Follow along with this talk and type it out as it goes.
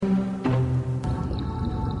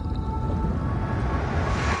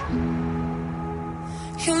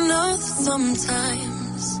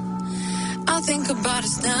Sometimes I think about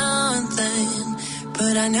us now and then,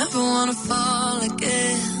 but I never wanna fall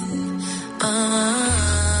again.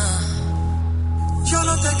 Yo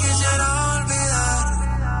no te quisiera olvidar,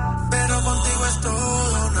 pero contigo es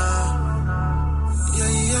todo nada.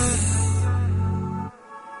 Yeah, yeah.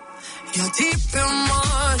 You're deep in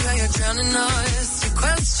water, yeah, you're drowning us. You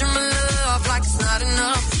question my love like it's not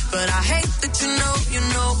enough, but I hate that you know you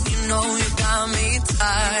got me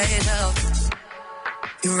tied up.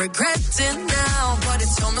 You regret it now, but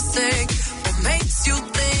it's your mistake. What makes you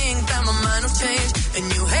think that my mind will change? And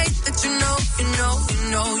you hate that you know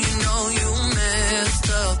you messed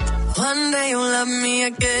up. One day you'll love me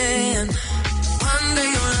again. One day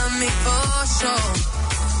you'll love me for sure.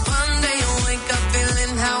 One day you'll wake up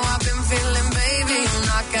feeling how I've been feeling, baby. You'll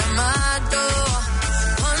knock at my door.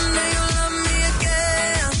 One day you'll love me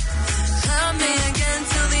again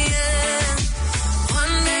till the end.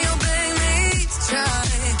 One day you'll beg me to try.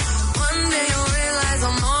 One day you'll realize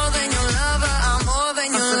I'm more than your lover. I'm more than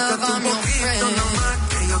your lover. I'm your friend. Nomás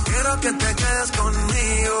que yo quiero que te quedes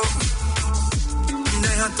conmigo.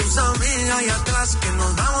 Deja tus amigas ahí atrás que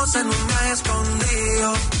nos vamos en un viaje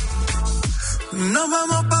escondido. Nos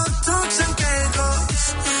vamos pa' Turks and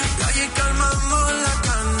Caicos y allí calmamos las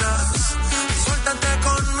ganas. Suéltate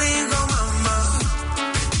conmigo, mamá,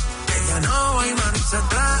 que ya no hay marcha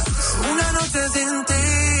atrás. Una noche sin ti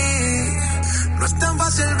no es tan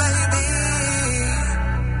fácil, baby.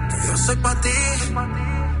 Que yo soy pa' ti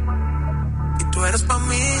y tú eres pa'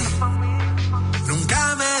 mí.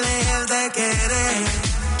 Nunca me dejes de querer.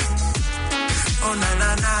 Oh, na,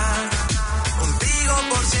 na, na. Contigo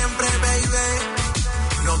por siempre, baby.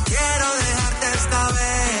 No quiero dejarte esta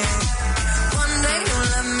vez. One day you'll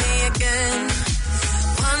love me again.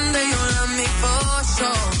 One day you'll love me for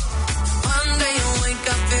sure. One day you'll wake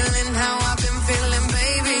up feeling how I've been feeling,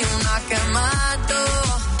 baby. You'll knock at my door.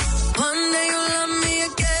 One day you'll love me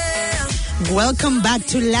again. Welcome back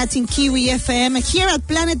to Latin Kiwi FM here at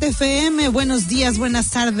Planet FM. Buenos días, buenas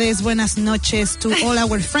tardes, buenas noches to all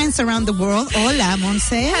our friends around the world. Hola,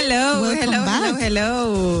 Monse. Hello, Welcome back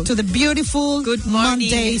hello. to the beautiful Good morning.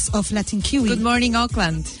 Mondays of Latin Kiwi. Good morning,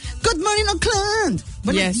 Auckland. Good morning, Auckland.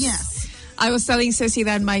 Buenos Yes. días. I was telling Ceci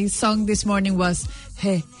that my song this morning was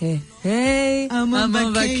Hey, hey, hey, I'm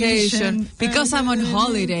on vacation. because I'm on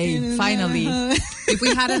holiday, finally. If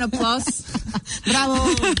we had an applause,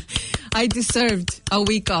 Bravo. I deserved a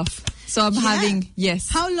week off. So I'm having, yes,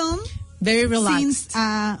 How long very relaxed. since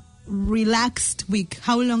a relaxed week?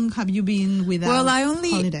 How long have you been without Well, I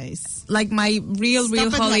only, holidays? like my real Stop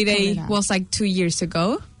it, holiday like, was like 2 years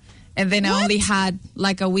ago. And then I What? only had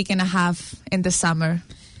like a week and a half in the summer.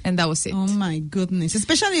 And that was it. Oh my goodness!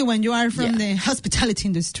 Especially when you are from Yeah. the hospitality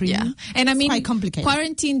industry. Yeah, and I It's mean, quite complicated.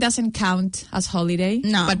 quarantine doesn't count as holiday.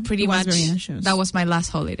 No, but pretty it was much very anxious. that was my last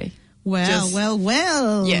holiday.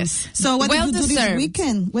 Well. Yes. So what Well did you do this deserved.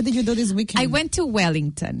 weekend? What did you do this weekend? I went to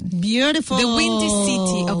Wellington, Beautiful. the windy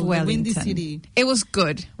city of The Wellington. windy city. It was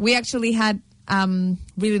good. We actually had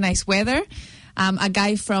really nice weather.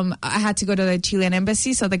 I had to go to the Chilean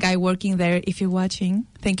embassy, so the guy working there, if you're watching,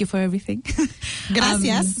 thank you for everything.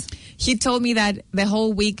 Gracias. He told me that the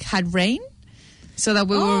whole week had rain, so that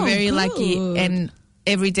we were Oh, very good. lucky, and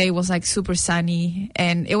every day was like super sunny,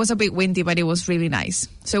 and it was a bit windy, but it was really nice.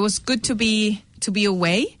 So it was good to be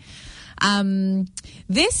away.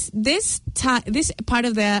 This part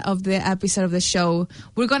of the episode of the show,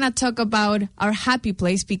 we're gonna talk about our happy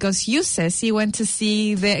place because you, Ceci, went to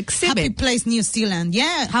see the exhibit. Happy Place, New Zealand.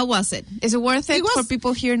 Yeah. How was it? Is it worth it, It was- for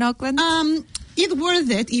people here in Auckland? It's worth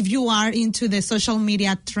it if you are into the social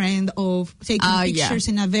media trend of taking Yeah. pictures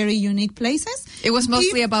in a very unique places. It was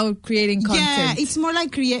mostly about creating content. Yeah, it's more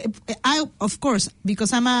like of course,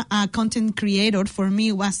 because I'm a content creator, for me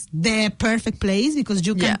it was the perfect place because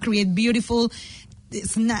you can Yeah. create beautiful,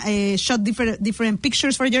 shot different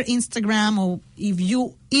pictures for your Instagram, or if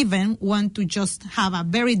you even want to just have a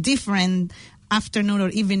very different afternoon or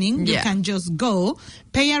evening, you Yeah. can just go,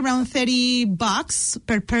 pay around $30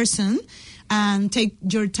 per person, and take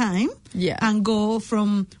your time and go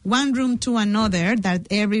from one room to another, that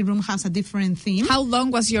every room has a different theme. How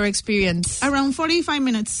long was your experience? Around 45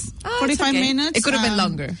 minutes. Oh, 45 it's okay. minutes. It could have been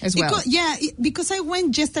longer as well. Because I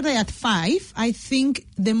went yesterday at 5. I think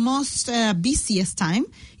the most busiest time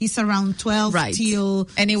is around 12 till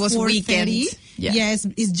and it was 4:30. weekend. Yeah. Yes,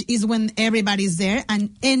 is when everybody's there. And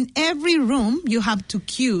in every room, you have to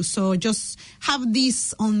queue. So just have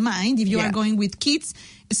this on mind. If you are going with kids,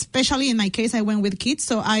 especially in my case, I went with kids,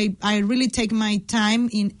 so I really take my time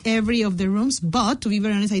in every of the rooms. But to be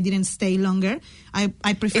very honest, I didn't stay longer. I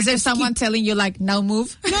prefer. Is there someone telling you like now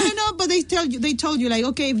move? No, but they told you like,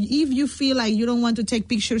 okay, if you feel like you don't want to take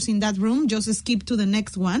pictures in that room, just skip to the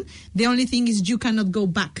next one. The only thing is you cannot go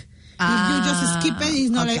back. If you just skip it, it's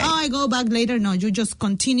not like, I go back later. No, you just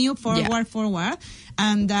continue forward.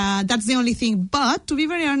 And that's the only thing. But to be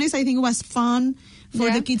very honest, I think it was fun for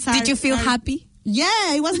the kids. Did you feel happy?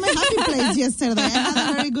 Yeah, it was my happy place yesterday. I had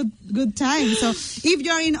a very good time. So if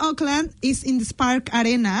you're in Auckland, it's in the Spark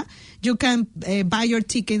Arena. You can buy your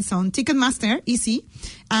tickets on Ticketmaster, easy.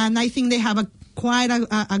 And I think they have quite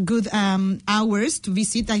a good hours to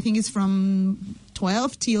visit. I think it's from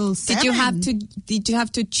 12 till 7. Did you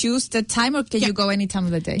have to choose the time, or can you go any time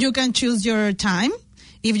of the day? You can choose your time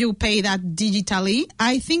if you pay that digitally.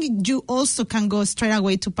 I think you also can go straight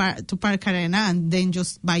away to Park Arena and then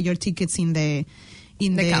just buy your tickets in the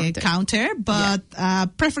counter. But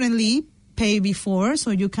preferably pay before,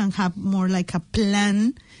 so you can have more like a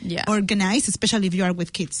plan organized, especially if you are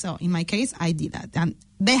with kids. So in my case, I did that. And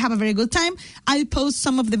they have a very good time. I'll post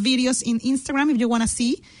some of the videos in Instagram if you want to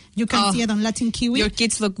see. You can see it on Latin Kiwi. Your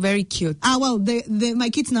kids look very cute. Well, my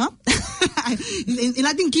kids not. in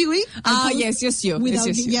Latin Kiwi. Yes, just you.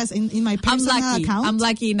 Yes, in my personal account. I'm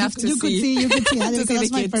lucky enough to see. You could see that because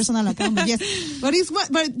that's my personal account. But yes,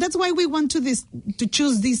 but that's why we want to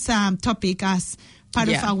choose this topic as part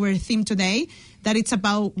of our theme today. That it's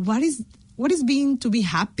about what is being to be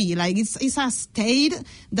happy. Like it's a state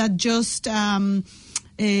that just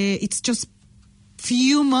it's just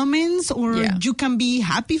few moments, or you can be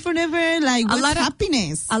happy forever. Like what's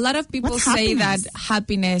happiness? A lot of people say that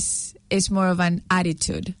happiness is more of an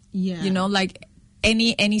attitude. Yeah. You know, like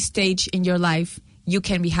any stage in your life, you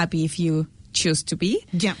can be happy if you choose to be.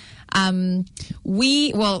 Yeah. I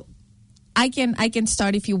can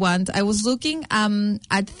start if you want. I was looking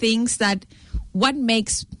at things that what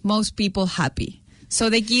makes most people happy.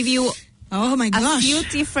 So they give you a few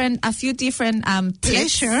different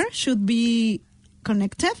pleasure tips. Should be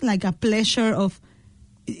connected, like a pleasure of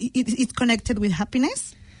it's connected with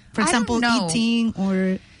happiness. For example, eating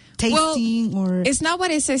or tasting or... It's not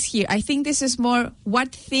what it says here. I think this is more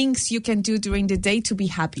what things you can do during the day to be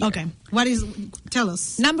happy. Okay. Tell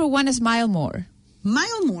us. Number 1 is smile more.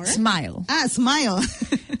 Smile more? Smile. Smile.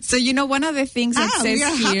 So, one of the things that says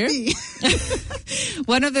here...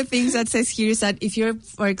 one of the things that says here is that if you're,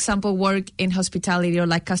 for example, work in hospitality or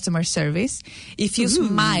like customer service, if you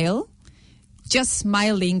smile, just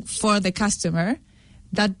smiling for the customer,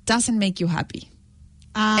 that doesn't make you happy.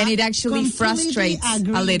 And it actually frustrates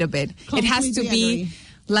a little bit. It has to be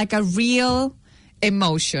like a real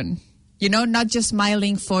emotion, not just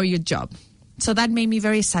smiling for your job. So that made me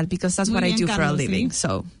very sad because that's what I do for a living.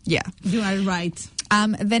 So, yeah. You are right.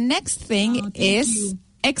 The next thing is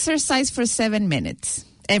exercise for 7 minutes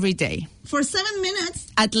every day. For 7 minutes?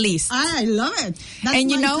 At least. I love it. That's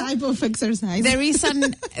my type of exercise. There is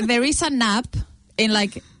an app in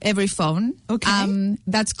like every phone. Okay.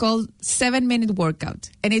 That's called 7-minute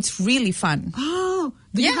workout. And it's really fun. Oh,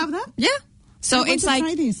 do you have that? Yeah. So it's like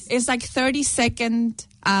 30-second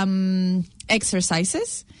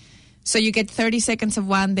exercises. So you get 30 seconds of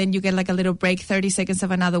one, then you get like a little break, 30 seconds of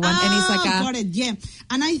another one. And it's like got it, yeah.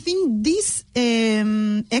 And I think this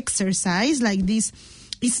exercise like this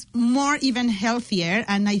is more even healthier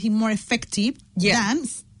and I think more effective than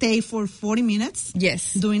stay for 40 minutes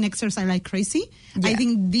doing exercise like crazy. Yeah. I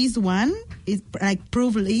think this one is like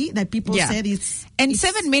provably that people said it's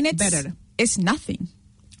 7 minutes better. It's nothing.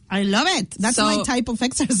 I love it. That's my type of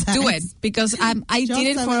exercise. Do it because I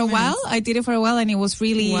did it for a while. I did it for a while and it was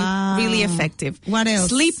really, really effective. What else?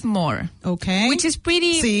 Sleep more. Okay. Which is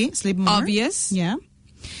pretty sleep more. Obvious. Yeah.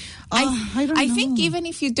 I don't know. I think even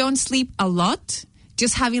if you don't sleep a lot,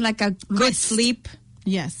 just having like a good sleep.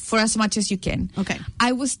 Yes. For as much as you can. Okay.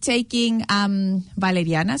 I was taking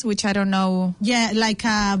valerianas, which I don't know. Yeah, like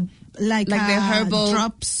the herbal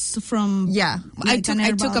drops from. Yeah. I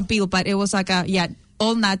took a pill, but it was like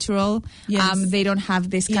all natural. Yes. They don't have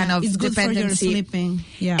this kind of it's good dependency. For your sleeping.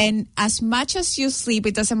 Yeah. And as much as you sleep,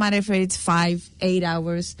 it doesn't matter if it's 5-8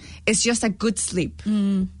 hours. It's just a good sleep.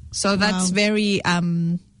 So that's very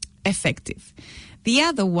effective. The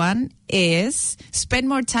other one is spend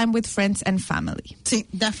more time with friends and family. See,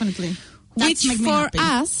 definitely. Which for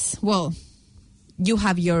us, you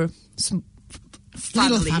have your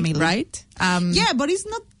family, right? Yeah, but it's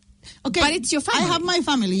not. Okay, but it's your family. I have my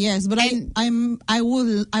family, yes, but I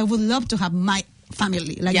would love to have my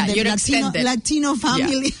family, like the Latino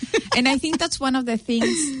family. Yeah. And I think that's one of the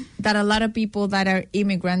things that a lot of people that are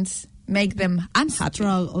immigrants make them unhappy.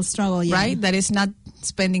 Struggle, yeah. Right? That is not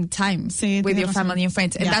spending time with your family and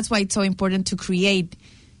friends. And that's why it's so important to create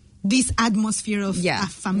this atmosphere of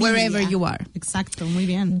familia. Wherever you are. Exacto, muy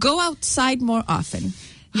bien. Go outside more often.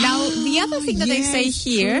 Now, the other thing that they say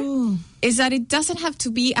here is that it doesn't have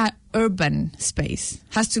to be an urban space. It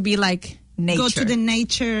has to be like nature. Go to the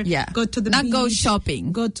nature. Yeah. Go to the Not beach. go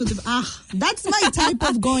shopping. Go to the... that's my type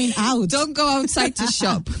of going out. Don't go outside to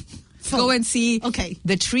shop. Go and see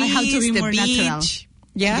the trees, I have to be the more beach. Natural.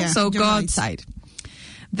 Yeah, so go right. outside.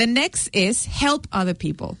 The next is help other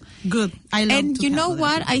people. Good. I love And to you help know other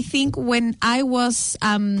what? people. I think when I was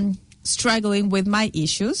struggling with my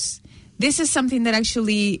issues, this is something that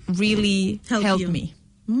actually really helped me.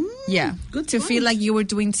 Yeah. Good to point. feel like you were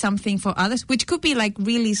doing something for others, which could be like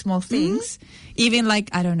really small things. Even like,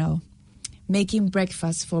 I don't know, making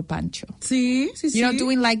breakfast for Pancho. Sí. You know,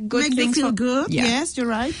 doing like good Make things. you feel for, good. Yeah. Yes, you're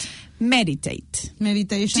right. Meditate.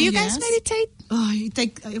 Meditation. Do you guys meditate?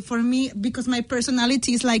 Oh, for me, because my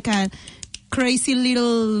personality is like a crazy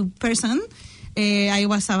little person. I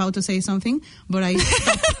was about to say something, but I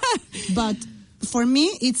stopped. But for me,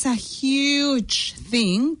 it's a huge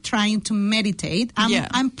thing trying to meditate.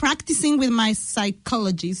 I'm practicing with my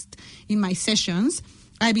psychologist in my sessions.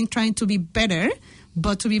 I've been trying to be better,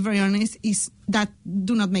 but to be very honest, that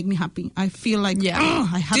do not make me happy. I feel like I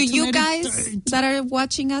have to meditate. Do you guys that are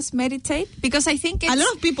watching us meditate? Because I think it's... A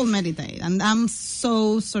lot of people meditate, and I'm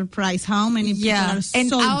so surprised how many people are so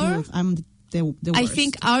good. I'm the worst. I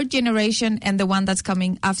think our generation and the one that's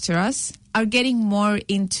coming after us are getting more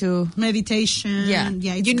into meditation. Yeah,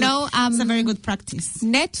 it's you good. know, it's a very good practice.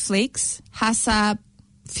 Netflix has a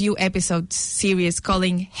few episodes series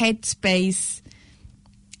calling Headspace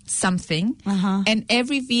something, and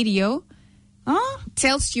every video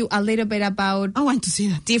tells you a little bit about I want to see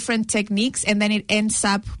that. different techniques, and then it ends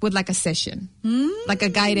up with like a session, like a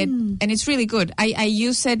guided, and it's really good. I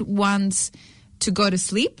used it once to go to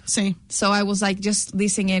sleep. Sí. So I was like just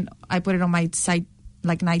listening. I put it on my side,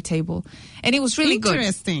 like night table, and it was really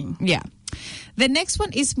Interesting. good. Yeah. The next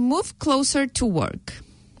one is move closer to work.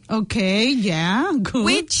 Okay, yeah, good.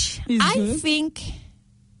 Which I think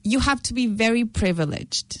you have to be very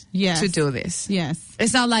privileged to do this. Yes.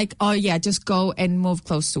 It's not like, just go and move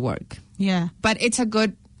close to work. Yeah. But it's a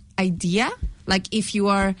good idea. Like if you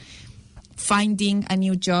are finding a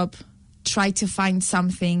new job, try to find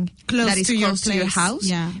something that is close to your house.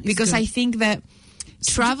 Yeah, because I think that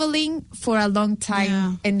traveling for a long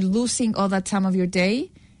time and losing all that time of your day,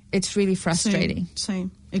 it's really frustrating.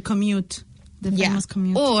 Same. A commute. The famous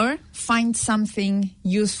commute. Or find something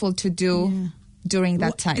useful to do during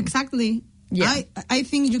that time. Exactly. Yeah. I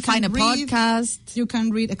think you can find a podcast. You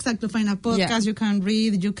can read. Exactly. Find a podcast. Yeah. You can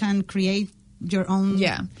read. You can create your own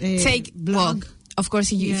take blog. Well, of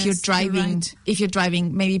course, if you're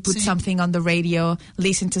driving, maybe put something on the radio,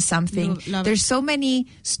 listen to something. There's so many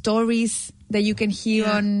stories that you can hear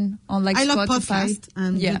on like I Spotify. love podcasts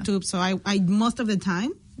and YouTube, so I most of the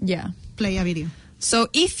time play a video. So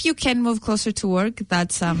if you can move closer to work,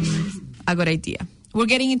 that's a good idea. We're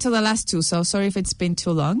getting into the last two, so sorry if it's been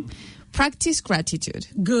too long. Practice gratitude.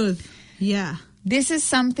 Good. Yeah. This is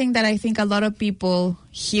something that I think a lot of people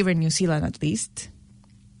here in New Zealand, at least,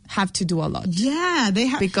 have to do a lot. Yeah, they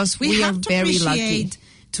have, because we are very lucky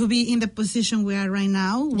to be in the position we are right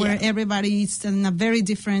now, where everybody is in a very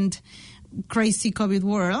different, crazy COVID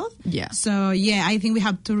world. Yeah. So I think we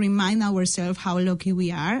have to remind ourselves how lucky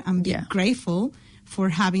we are and be grateful for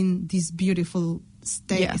having this beautiful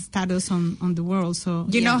status on the world. So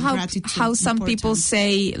you know how some people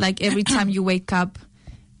say, like every time you wake up,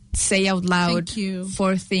 say out loud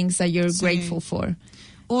for things that you're grateful for.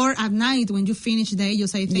 Or at night, when you finish the day, you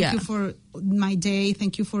say, thank you for my day.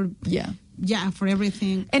 Thank you for for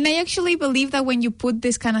everything. And I actually believe that when you put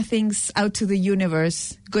these kind of things out to the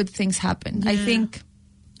universe, good things happen. I think,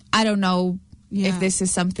 I don't know if this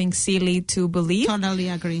is something silly to believe. Totally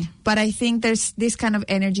agree. But I think there's this kind of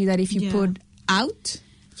energy that if you put out...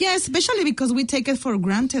 Yeah, especially because we take it for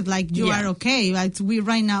granted, like you are okay. Like we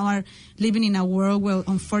right now are living in a world where,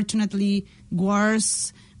 unfortunately,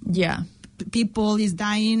 wars... people is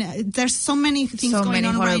dying. There's so many things going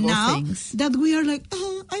on right now that we are like,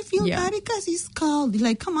 I feel bad because it's cold.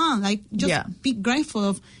 Like, come on, like just be grateful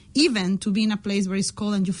of even to be in a place where it's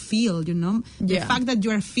cold and you feel, the fact that you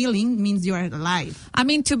are feeling means you are alive. I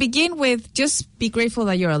mean, to begin with, just be grateful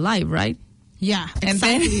that you're alive, right? Yeah, and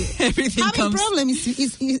then everything having comes. Problem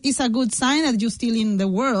is a good sign that you're still in the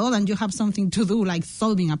world and you have something to do, like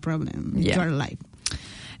solving a problem. You're alive.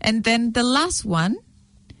 And then the last one.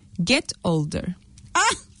 Get older.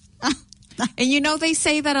 And you know, they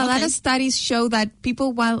say that a lot of studies show that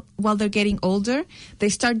people, while they're getting older, they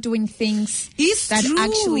start doing things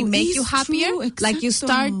actually make you happier. Like you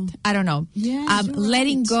start, I don't know,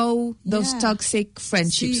 letting go those toxic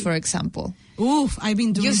friendships, for example. Oof, I've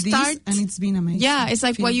been doing this and it's been amazing. Yeah, it's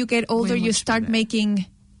like while you get older, you start making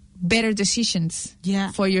better decisions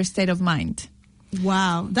for your state of mind.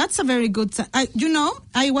 Wow, that's a very good...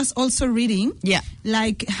 I was also reading,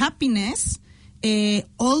 like happiness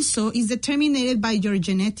also is determined by your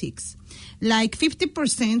genetics. Like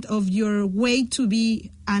 50% of your way to be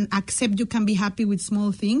and accept you can be happy with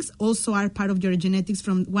small things also are part of your genetics.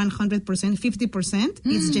 From 100%, 50%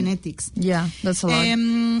 is genetics. Yeah, that's a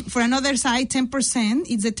lot. For another side, 10%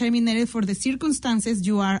 is determined for the circumstances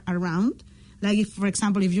you are around. Like, if, for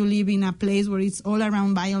example, if you live in a place where it's all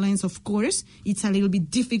around violence, of course, it's a little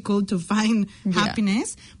bit difficult to find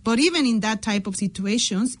happiness. But even in that type of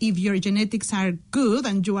situations, if your genetics are good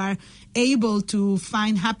and you are able to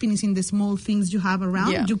find happiness in the small things you have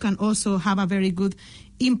around, you can also have a very good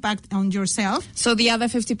impact on yourself. So the other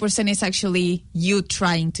 50% is actually you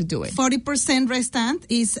trying to do it. 40% restant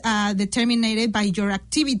is determined by your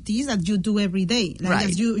activities that you do every day. Like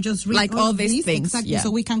as you just read like all these things. Exactly.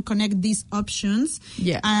 So we can connect these options.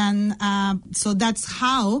 And so that's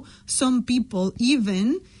how some people,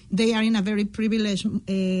 even they are in a very privileged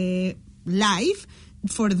life,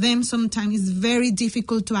 for them sometimes it's very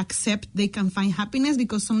difficult to accept they can find happiness,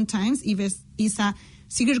 because sometimes if it's a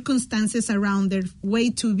circumstances around their way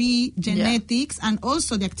to be, genetics, and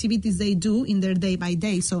also the activities they do in their day by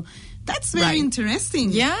day. So that's very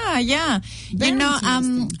interesting. Yeah. Very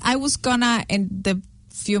I was gonna, in the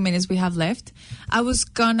few minutes we have left, I was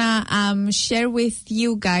gonna share with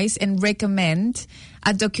you guys and recommend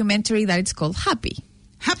a documentary that it's called Happy.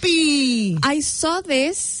 I saw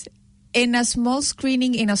this in a small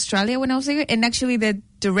screening in Australia when I was there, and actually the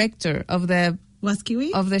director of the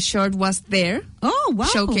Kiwi? Of the short was there. Oh, wow.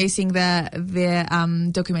 Showcasing the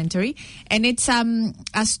documentary. And it's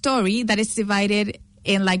a story that is divided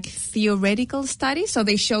in like theoretical studies. So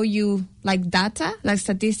they show you like data, like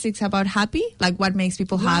statistics about happy, like what makes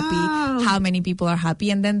people happy, how many people are happy.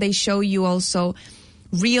 And then they show you also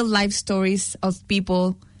real life stories of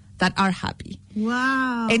people that are happy.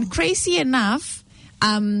 Wow. And crazy enough,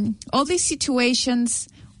 all these situations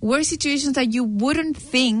were situations that you wouldn't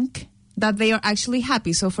think that they are actually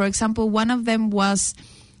happy. So, for example, one of them was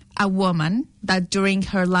a woman that during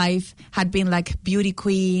her life had been like beauty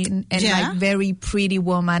queen and like very pretty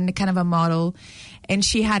woman, kind of a model. And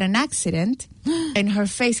she had an accident and her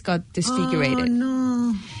face got disfigured. Oh,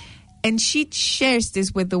 no. And she shares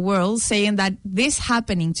this with the world, saying that this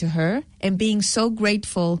happening to her and being so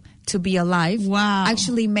grateful to be alive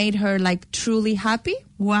actually made her like truly happy.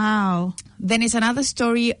 Wow. Then it's another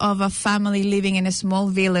story of a family living in a small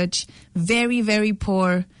village, very, very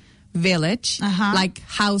poor village, like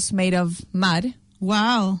house made of mud.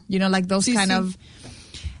 Wow. You know, like those kind of...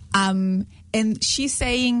 and she's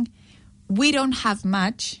saying, we don't have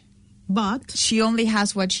much, but she only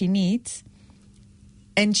has what she needs.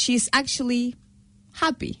 And she's actually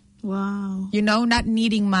happy. Wow. You know, not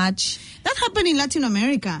needing much. That happened in Latin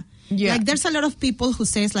America. Yeah. Like, there's a lot of people who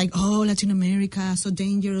says, like, oh, Latin America, so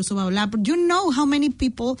dangerous, blah, blah, blah. But you know how many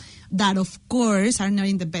people that, of course, are not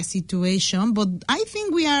in the best situation. But I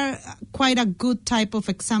think we are quite a good type of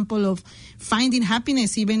example of finding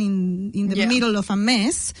happiness even in the middle of a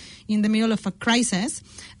mess, in the middle of a crisis.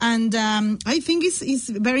 And I think it's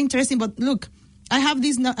very interesting. But look, I have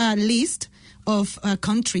this list of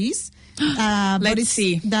countries. Let's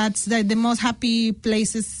see. That's the most happy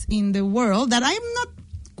places in the world that I'm not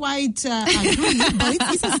quite agree, but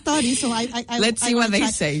it's a study, so I let's see what they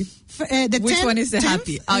say. Which one is the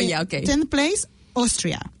happy? Oh, yeah, okay. 10th place,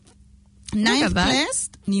 Austria. 9th place,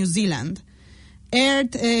 New Zealand.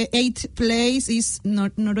 8th place is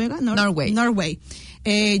Norway.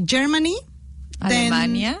 Germany.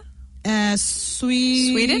 Alemania.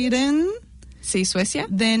 Sweden. Sí, Suecia.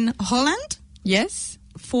 Then Holland. Yes.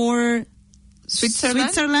 For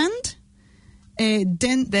Switzerland.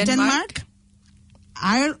 Denmark.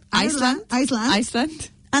 Iceland.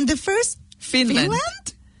 And the first, Finland.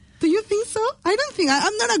 Do you think so? I don't think.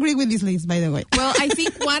 I'm not agreeing with this list, by the way. Well, I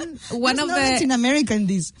think one of the Latin America in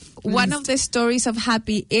this. One of the stories of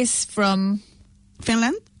happy is from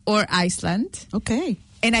Finland or Iceland. Okay.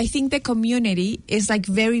 And I think the community is like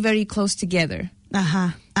very, very close together. So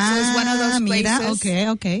it's one of those places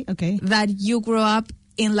okay. that you grow up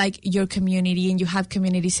in like your community and you have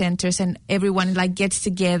community centers and everyone like gets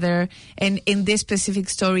together. And in this specific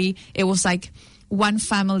story, it was like one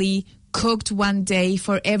family cooked one day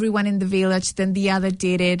for everyone in the village, then the other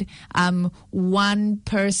did it. One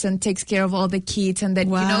person takes care of all the kids, and then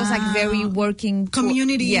it's like very working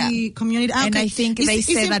community. Community. Okay. And I think they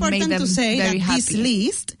say that made them very happy. This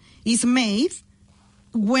list is made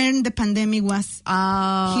when the pandemic was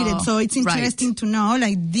hit. So it's interesting to know,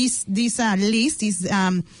 like this list is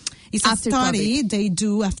a study they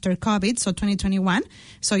do after COVID, so 2021.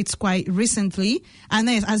 So it's quite recently. And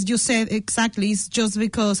as you said, exactly, it's just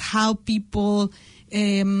because how people,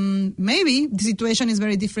 maybe the situation is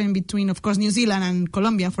very different between, of course, New Zealand and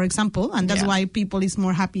Colombia, for example. And that's why people is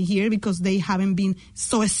more happy here, because they haven't been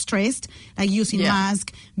so stressed, like using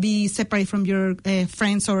mask, be separate from your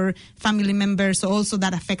friends or family members. So also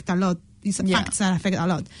that affect a lot. These facts that affect a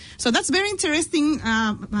lot. So that's very interesting,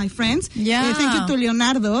 my friends. Yeah. Thank you to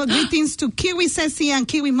Leonardo. Greetings to Kiwi Ceci and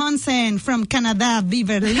Kiwi Monsen from Canada.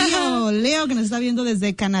 Viva Leo, que nos está viendo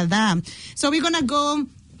desde Canadá. So we're going to go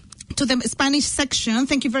to the Spanish section.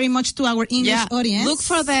 Thank you very much to our English audience. Look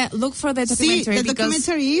for the documentary. The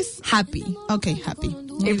documentary is happy. Okay, happy.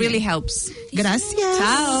 It really helps. Gracias.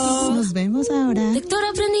 Chao. Nos vemos ahora. Lector,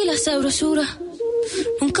 aprendí la sabrosura.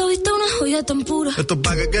 Nunca he visto una joya tan pura. Esto es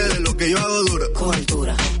pa' que quede lo que yo hago dura. Con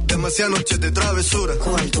altura. Demasiadas noches de travesura.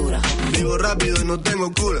 Con altura. Vivo rápido y no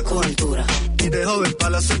tengo cura. Con altura. Y de joven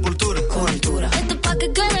pa' la sepultura. Con altura. Esto es pa'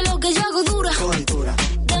 que quede lo que yo hago dura. Con altura.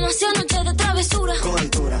 Demasiadas noches de travesura. Con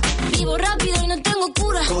altura. Vivo rápido y no tengo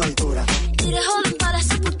cura. Con altura. Y de joven pa' la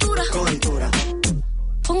sepultura. Con altura.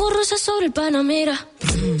 Pongo rosas sobre el Panamera.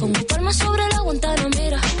 Pongo palmas sobre la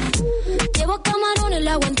Guantanamera. Llevo camarones en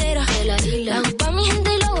la guantera. La hago pa' mi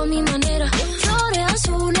gente y lo hago a mi manera. Flores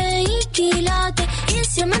azules y quilates. Y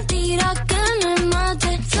si es mentira que me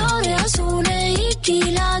mate. Flores azules y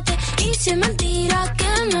quilates. Y si es mentira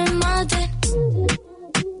que me mate.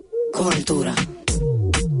 Con altura.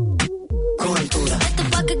 Con altura. Esto es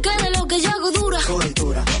pa' que quede lo que yo hago dura. Con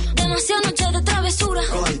altura. Demasiadas noches de travesura.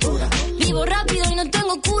 Con altura. Vivo rápido y no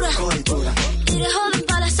tengo cura. Con altura. Y de joven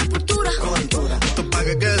pa' la sepultura. Con altura. Esto es pa'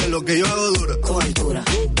 que quede lo que yo hago dura. Con altura.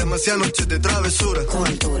 Demasiadas noches de travesura. Con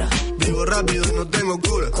altura. Vivo rápido y no tengo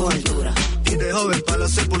cura. Con altura. Y de joven pa' la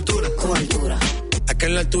sepultura. Con altura. Acá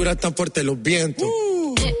en la altura están fuertes los vientos.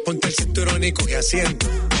 Ponte el cinturón y coge asiento.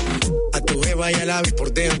 A tu jeva y al ave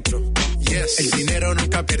por dentro. Yes. El dinero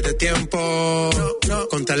nunca pierde tiempo. No.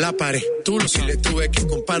 Contra la pared. Tú no. Si le tuve que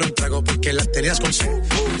comprar un trago porque las tenías con sed.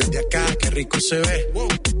 Desde acá, qué rico se ve.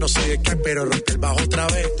 No sé de qué, pero rompe el bajo otra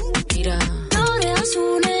vez. Mira. Flores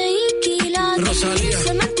azules y quilates. Rosalía. Y si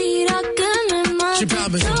es mentira que me mate.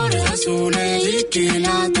 Flores azules y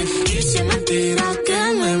quilates. Y si es mentira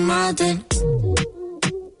que me mate.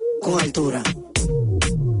 Con altura.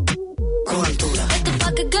 Con altura. Esto es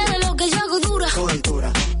pa' que quede lo que yo hago dura. Con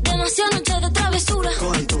altura. Demasiadas noches de travesura.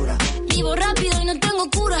 Con altura. Vivo rápido y no tengo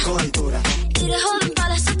cura. Con altura. Y de joven pa'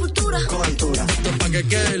 la sepultura. Con altura. Esto es pa' que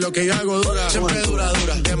quede lo que yo hago dura. Siempre dura.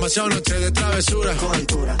 Demasiadas noches de travesura. Con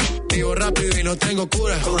altura. Vivo rápido y no tengo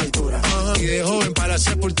cura. Con altura. Y de joven para la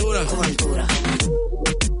sepultura. Con altura.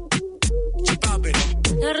 Chipapi.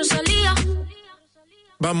 La Rosalía.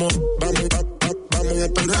 Vamos a esperarnos.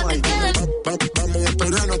 Vamos a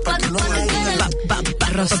esperarnos para que no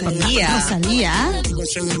Rosalía.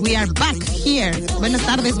 We are back here. Buenas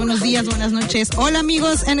tardes, buenos días, buenas noches. Hola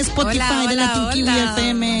amigos en Spotify de la Kiwi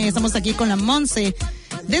FM. Estamos aquí con la Monse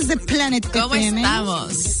desde Planet ¿Cómo FM.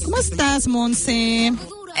 estamos? ¿Cómo estás, Monse?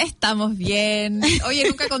 Estamos bien. Oye,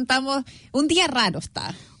 nunca contamos. Un día raro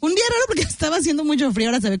está. Un día raro porque estaba haciendo mucho frío,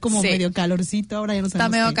 ahora se ve como medio calorcito, ahora ya no sabemos.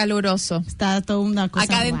 Está medio caluroso. Está toda una cosa.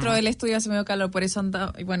 Acá dentro del estudio hace medio calor, por eso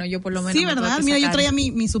anda, y bueno, yo por lo menos. Sí, ¿verdad? Mira, yo traía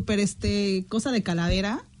mi super cosa de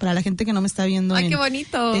calavera, para la gente que no me está viendo. ¡Ay, qué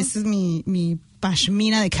bonito! Esa es mi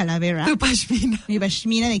pashmina de calavera. Tu pashmina. Mi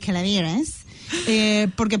pashmina de calaveras.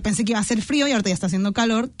 Porque pensé que iba a hacer frío y ahorita ya está haciendo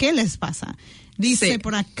calor. ¿Qué les pasa? Dice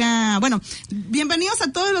por acá, bueno, bienvenidos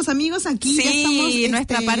a todos los amigos aquí. Sí, ya estamos,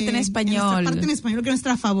 nuestra parte en español. Nuestra parte en español, que es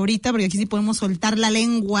nuestra favorita, porque aquí sí podemos soltar la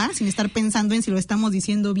lengua sin estar pensando en si lo estamos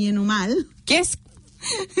diciendo bien o mal. ¿Qué es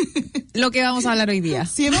lo que vamos a hablar hoy día?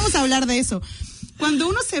 Sí, vamos a hablar de eso. Cuando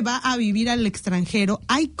uno se va a vivir al extranjero,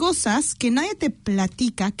 hay cosas que nadie te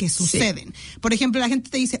platica que suceden. Sí. Por ejemplo, la gente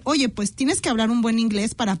te dice, oye, pues tienes que hablar un buen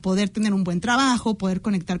inglés para poder tener un buen trabajo, poder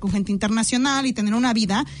conectar con gente internacional y tener una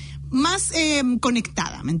vida más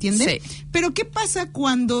conectada, ¿me entiendes? Sí. Pero ¿qué pasa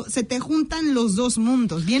cuando se te juntan los dos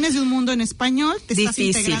mundos? Vienes de un mundo en español, te estás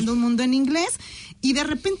integrando a un mundo en inglés, y de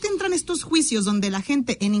repente entran estos juicios donde la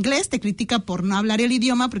gente en inglés te critica por no hablar el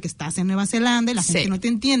idioma porque estás en Nueva Zelanda y la gente no te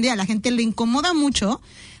entiende, a la gente le incomoda mucho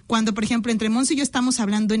cuando, por ejemplo, entre Monse y yo estamos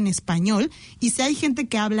hablando en español, y si hay gente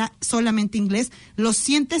que habla solamente inglés, lo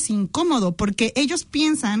sientes incómodo, porque ellos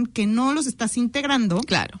piensan que no los estás integrando.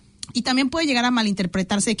 Claro. Y también puede llegar a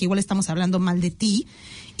malinterpretarse que igual estamos hablando mal de ti,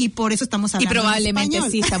 y por eso estamos hablando y probablemente en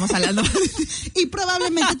español. sí estamos hablando y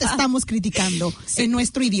probablemente te estamos criticando en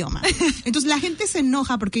nuestro idioma. Entonces la gente se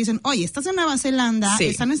enoja porque dicen, oye, estás en Nueva Zelanda,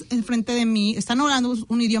 están enfrente de mí, están hablando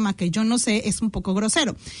un idioma que yo no sé, es un poco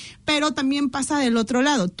grosero. Pero también pasa del otro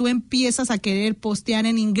lado, tú empiezas a querer postear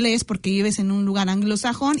en inglés porque vives en un lugar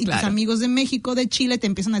anglosajón y tus amigos de México, de Chile te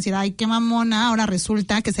empiezan a decir, ay, qué mamona, ahora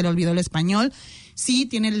resulta que se le olvidó el español. Sí,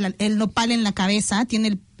 tiene el nopal en la cabeza,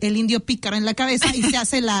 tiene el indio pícaro en la cabeza y se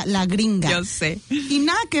hace la gringa. Yo sé. Y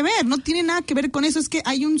nada que ver, no tiene nada que ver con eso. Es que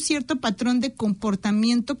hay un cierto patrón de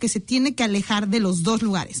comportamiento que se tiene que alejar de los dos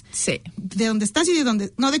lugares. Sí. De donde estás y de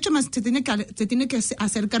donde... No, de hecho, más se tiene que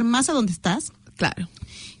acercar más a donde estás. Claro.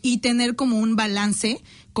 Y tener como un balance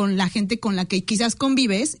con la gente con la que quizás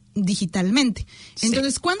convives digitalmente.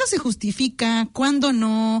 Entonces, ¿cuándo se justifica? ¿Cuándo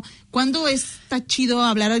no? ¿Cuándo está chido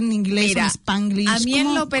hablar en inglés? Mira, o en Spanglish? a mí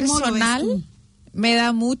en lo personal me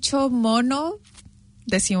da mucho mono,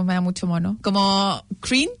 me da mucho mono, como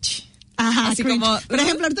cringe. Ajá, así cringe. como, por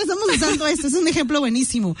ejemplo, ahorita estamos usando esto, es un ejemplo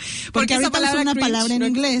buenísimo. Porque ahorita es una palabra en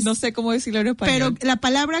inglés. No sé cómo decirlo en español. Pero la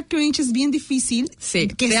palabra cringe es bien difícil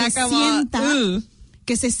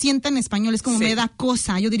que se sienta en español. Es como me da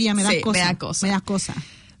cosa, yo diría me da cosa.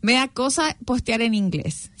 Me da cosa postear en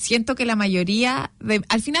inglés. Siento que la mayoría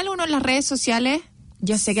al final uno en las redes sociales,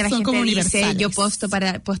 yo sé que la gente dice, yo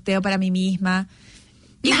posteo para mí misma.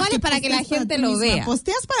 Igual es para que la gente lo vea.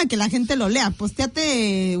 Posteas para que la gente lo lea.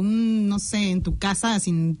 Posteate no sé, en tu casa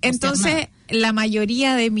sin postear Entonces, nada. La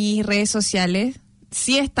mayoría de mis redes sociales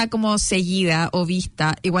sí está como seguida o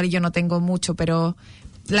vista. Igual yo no tengo mucho, pero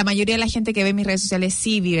la mayoría de la gente que ve mis redes sociales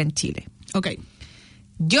sí vive en Chile. Ok.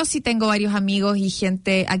 Yo sí tengo varios amigos y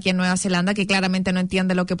gente aquí en Nueva Zelanda que claramente no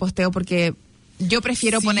entiende lo que posteo porque yo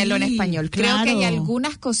prefiero ponerlo en español. Creo que hay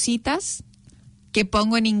algunas cositas que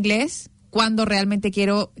pongo en inglés cuando realmente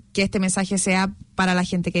quiero que este mensaje sea para la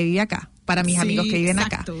gente que vive acá, para mis amigos que viven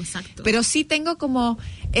acá. Exacto. Pero sí tengo como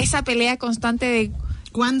esa pelea constante de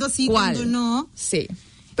cuándo sí, cuándo no. Sí.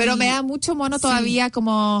 Pero me da mucho mono todavía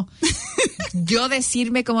como yo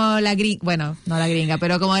decirme como la gringa, bueno, no la gringa,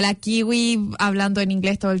 pero como la kiwi hablando en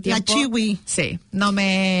inglés todo el tiempo. La chiwi. Sí, no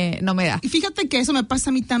me da. Y fíjate que eso me pasa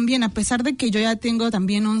a mí también, a pesar de que yo ya tengo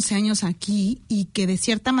también 11 años aquí y que de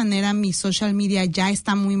cierta manera mi social media ya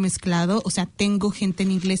está muy mezclado, o sea, tengo gente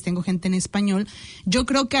en inglés, tengo gente en español, yo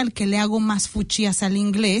creo que al que le hago más fuchías al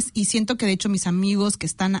inglés, y siento que de hecho mis amigos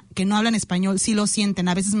que no hablan español sí lo sienten,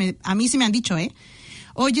 a veces a mí sí me han dicho,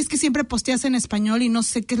 oye, es que siempre posteas en español y no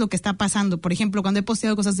sé qué es lo que está pasando. Por ejemplo, cuando he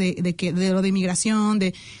posteado cosas de lo de inmigración,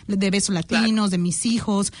 de besos latinos, de mis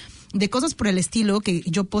hijos, de cosas por el estilo que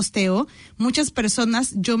yo posteo, muchas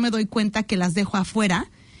personas yo me doy cuenta que las dejo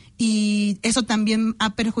afuera y eso también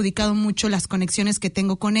ha perjudicado mucho las conexiones que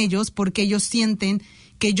tengo con ellos porque ellos sienten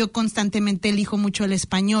que yo constantemente elijo mucho el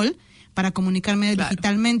español para comunicarme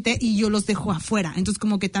digitalmente y yo los dejo afuera. Entonces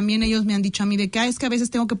como que también ellos me han dicho a mí de que es que a veces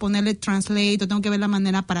tengo que ponerle translate o tengo que ver la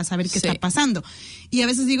manera para saber qué está pasando. Y a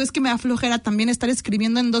veces digo, es que me da flojera también estar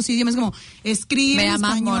escribiendo en dos idiomas, como escribe en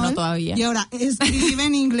español más mono todavía. Y ahora escribe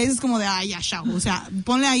en inglés, es como de ya, chao. O sea,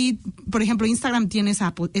 ponle ahí, por ejemplo, Instagram tiene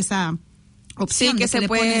esa opción que se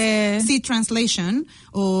puede translation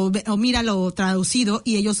o míralo traducido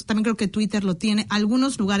y ellos también creo que Twitter lo tiene,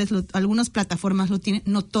 algunos lugares algunas plataformas lo tienen,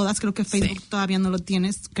 no todas, creo que Facebook todavía no lo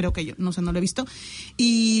tienes, creo que yo no sé, no lo he visto,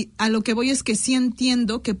 y a lo que voy es que sí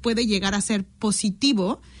entiendo que puede llegar a ser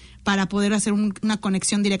positivo para poder hacer una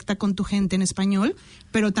conexión directa con tu gente en español,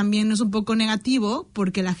 pero también es un poco negativo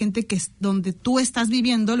porque la gente que es donde tú estás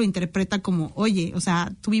viviendo lo interpreta como, oye, o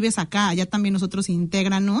sea, tú vives acá, ya también nosotros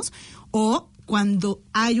intégranos, o cuando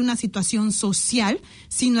hay una situación social,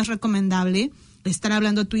 sí no es recomendable estar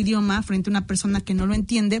hablando tu idioma frente a una persona que no lo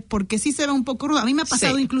entiende, porque sí se ve un poco rudo. A mí me ha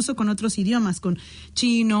pasado incluso con otros idiomas, con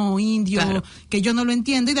chino, indio, que yo no lo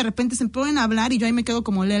entiendo y de repente se ponen a hablar y yo ahí me quedo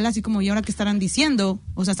como lela, así como, ¿y ahora qué estarán diciendo?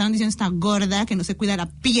 O sea, estarán diciendo esta gorda que no se cuida la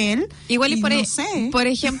piel. Igual y no por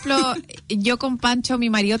ejemplo, yo con Pancho, mi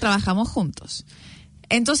marido, trabajamos juntos.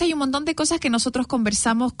 Entonces hay un montón de cosas que nosotros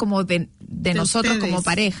conversamos como de nosotros ustedes, como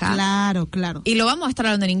pareja. Claro. Y lo vamos a estar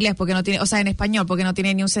hablando en inglés, porque no tiene, o sea, en español, porque no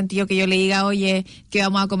tiene ni un sentido que yo le diga, oye, ¿qué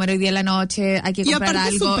vamos a comer hoy día en la noche? Hay que comprar algo. Y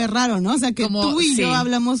aparte es súper raro, ¿no? O sea, que como, tú y yo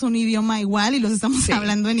hablamos un idioma igual y los estamos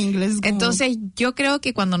hablando en inglés. Como... Entonces yo creo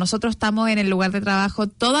que cuando nosotros estamos en el lugar de trabajo,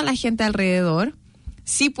 toda la gente alrededor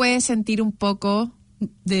sí puede sentir un poco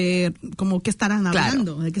de como qué estarán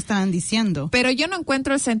hablando, de qué estarán diciendo. Pero yo no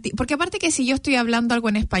encuentro el sentido, porque aparte que si yo estoy hablando algo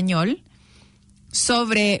en español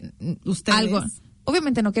sobre ¿Ustedes? Algo,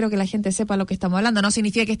 obviamente no quiero que la gente sepa lo que estamos hablando, no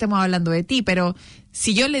significa que estemos hablando de ti, pero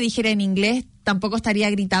si yo le dijera en inglés, tampoco estaría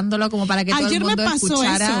gritándolo como para que todo el mundo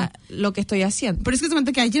escuchara lo que estoy haciendo. Pero es que se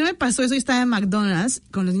cuenta que ayer me pasó eso, yo estaba en McDonald's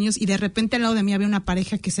con los niños y de repente al lado de mí había una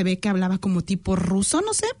pareja que se ve que hablaba como tipo ruso,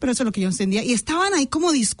 no sé, pero eso es lo que yo entendía, y estaban ahí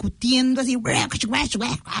como discutiendo así,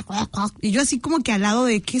 y yo así como que al lado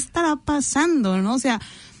de ¿qué estará pasando? ¿No? O sea,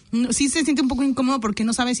 sí se siente un poco incómodo porque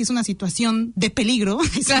no sabes si es una situación de peligro.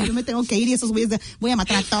 Claro. Yo me tengo que ir y esos güeyes voy a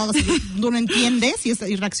matar a todos. Y tú no entiendes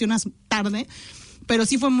y reaccionas tarde. Pero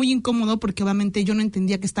sí fue muy incómodo porque obviamente yo no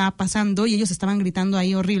entendía qué estaba pasando y ellos estaban gritando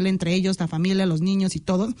ahí horrible entre ellos, la familia, los niños y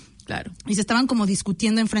todo. Claro. Y se estaban como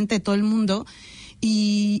discutiendo enfrente de todo el mundo.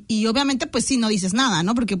 Y obviamente pues sí no dices nada,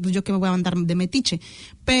 ¿no? Porque pues yo que me voy a mandar de metiche.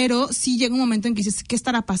 Pero sí llega un momento en que dices, ¿qué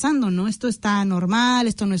estará pasando, no? Esto está normal,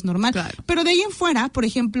 esto no es normal. Claro. Pero de ahí en fuera, por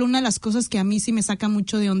ejemplo, una de las cosas que a mí sí me saca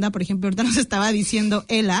mucho de onda, por ejemplo, ahorita nos estaba diciendo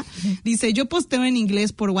Ela, dice, yo posteo en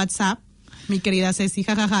inglés por WhatsApp, mi querida Ceci,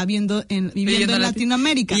 jajaja, viviendo en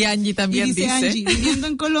Latinoamérica. Y Angie también dice. Angie, viviendo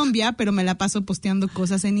en Colombia, pero me la paso posteando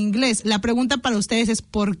cosas en inglés. La pregunta para ustedes es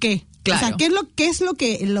 ¿por qué? Claro. O sea, ¿qué es lo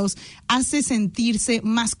que los hace sentirse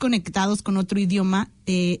más conectados con otro idioma?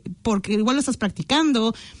 Porque igual lo estás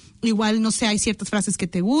practicando, igual, no sé, hay ciertas frases que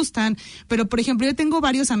te gustan, pero por ejemplo, yo tengo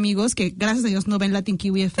varios amigos que gracias a Dios no ven Latin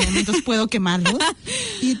Kiwi FM, entonces puedo quemarlos.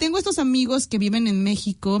 Y tengo estos amigos que viven en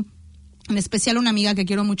México, en especial una amiga que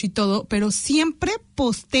quiero mucho y todo, pero siempre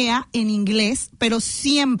postea en inglés, pero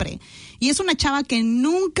siempre. Y es una chava que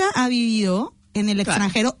nunca ha vivido en el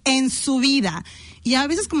extranjero en su vida. Y a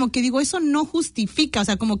veces como que digo, eso no justifica, o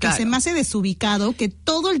sea, como que se me hace desubicado que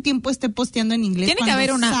todo el tiempo esté posteando en inglés. Tiene que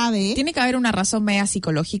haber una razón media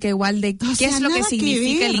psicológica igual de qué es lo que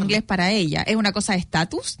significa el inglés para ella. ¿Es una cosa de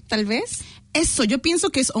estatus, tal vez? Eso, yo pienso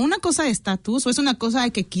que es o una cosa de estatus o es una cosa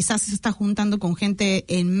de que quizás se está juntando con gente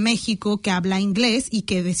en México que habla inglés y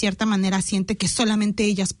que de cierta manera siente que solamente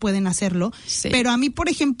ellas pueden hacerlo. Sí. Pero a mí, por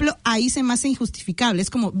ejemplo, ahí se me hace injustificable. Es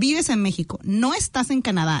como, vives en México, no estás en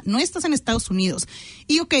Canadá, no estás en Estados Unidos.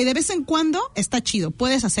 Y ok, de vez en cuando está chido,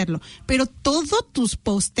 puedes hacerlo. Pero todos tus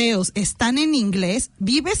posteos están en inglés,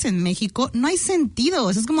 vives en México, no hay sentido.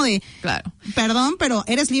 Eso es como de, perdón, pero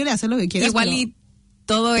eres libre de hacer lo que quieras. Igual y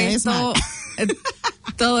todo esto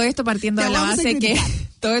partiendo de la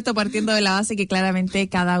base que claramente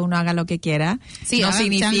cada uno haga lo que quiera. Sí, no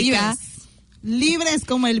significa libres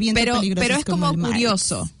como el viento, peligrosos pero es como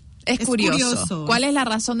curioso. Es curioso. ¿Cuál es la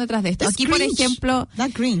razón detrás de esto? Aquí, cringe. Por ejemplo,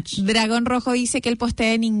 Dragón Rojo dice que él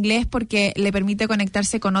postea en inglés porque le permite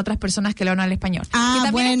conectarse con otras personas que le hablan al español. Ah,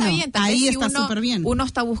 que bueno, está bien, ahí está súper bien. Uno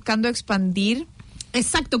está buscando expandir.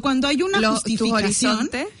 Exacto, cuando hay una justificación,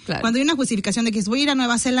 cuando hay una justificación de que voy a ir a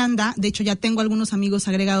Nueva Zelanda, de hecho ya tengo algunos amigos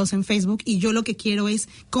agregados en Facebook y yo lo que quiero es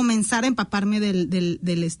comenzar a empaparme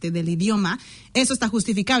del idioma, eso está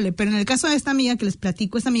justificable, pero en el caso de esta amiga que les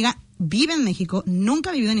platico, esta amiga vive en México,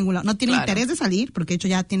 nunca ha vivido en ningún lado, no tiene interés de salir, porque de hecho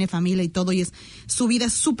ya tiene familia y todo y su vida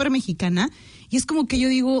es súper mexicana y es como que yo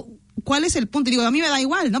digo, ¿cuál es el punto? Y digo, a mí me da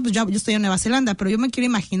igual, ¿no? Pues yo estoy en Nueva Zelanda, pero yo me quiero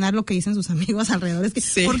imaginar lo que dicen sus amigos alrededor. Es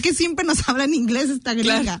que, ¿por qué siempre nos hablan inglés esta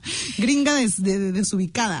gringa? Gringa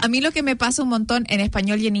desubicada. A mí lo que me pasa un montón en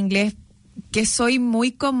español y en inglés, que soy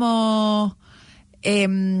muy como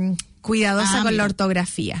cuidadosa con la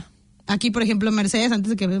ortografía. Aquí, por ejemplo, Mercedes, antes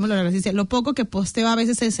de que veamos la gracia, dice, lo poco que posteo a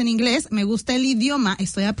veces es en inglés, me gusta el idioma,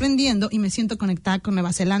 estoy aprendiendo y me siento conectada con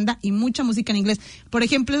Nueva Zelanda y mucha música en inglés. Por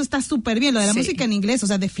ejemplo, eso está súper bien, lo de la música en inglés, o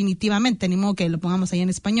sea, definitivamente, ni modo que lo pongamos ahí en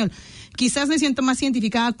español. Quizás me siento más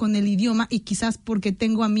identificada con el idioma y quizás porque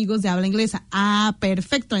tengo amigos de habla inglesa. Ah,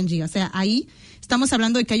 perfecto, Angie, o sea, ahí estamos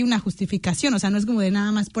hablando de que hay una justificación, o sea, no es como de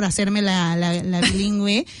nada más por hacerme la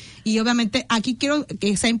bilingüe. Y obviamente aquí quiero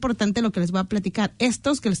que sea importante lo que les voy a platicar.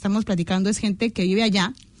 Estos que le estamos platicando es gente que vive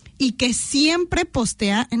allá y que siempre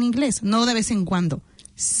postea en inglés, no de vez en cuando,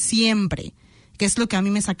 siempre. Que es lo que a mí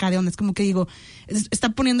me saca de onda. Es como que digo, está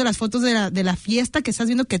poniendo las fotos de la fiesta, que estás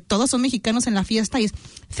viendo que todos son mexicanos en la fiesta y es,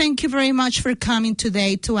 thank you very much for coming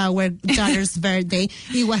today to our daughter's birthday.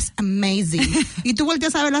 It was amazing. Y tú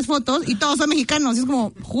volteas a ver las fotos y todos son mexicanos. Y es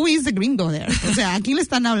como, who is the gringo there? O sea, ¿a quién le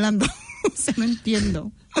están hablando? O sea, no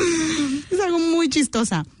entiendo. Es algo muy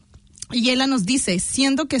chistosa. Y ella nos dice,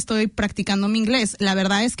 siendo que estoy practicando mi inglés, la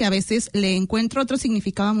verdad es que a veces le encuentro otro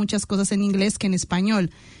significado a muchas cosas en inglés que en español.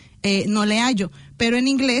 No le hallo, pero en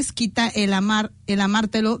inglés quita el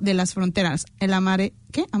amártelo de las fronteras.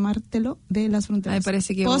 ¿Qué? Amártelo de las fronteras. Me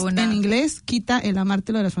parece que Post en inglés quita el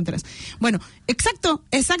amártelo de las fronteras. Bueno,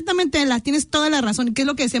 exactamente, tienes toda la razón. ¿Qué es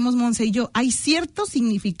lo que decíamos Monse y yo? Hay ciertos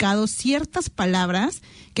significados, ciertas palabras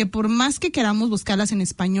que por más que queramos buscarlas en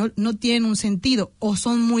español, no tienen un sentido o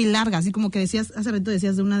son muy largas. Así como que decías, hace rato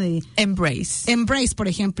decías de una de... Embrace. Embrace, por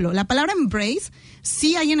ejemplo. La palabra embrace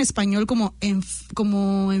sí hay en español como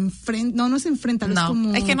enfrente. No es enfrentalo, no, es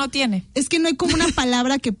como... es que no tiene. Es que no hay como una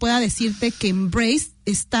palabra que pueda decirte que embrace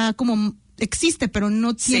está como... existe, pero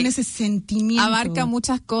no tiene ese sentimiento. Abarca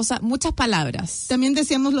muchas cosas, muchas palabras. También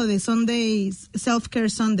decíamos lo de Sunday, Self-Care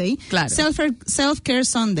Sunday. Claro. Self-Care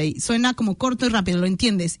Sunday. Suena como corto y rápido, lo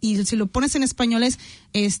entiendes. Y si lo pones en español es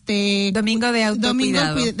Domingo de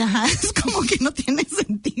autocuidado. Es como que no tiene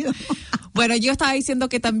sentido. Bueno, yo estaba diciendo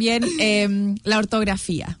que también la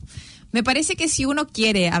ortografía. Me parece que si uno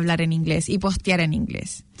quiere hablar en inglés y postear en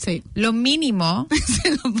inglés, sí, lo mínimo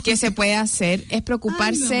que se puede hacer es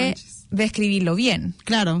preocuparse de escribirlo bien.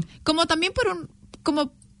 Claro. Como también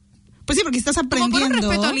pues sí, porque estás aprendiendo. Como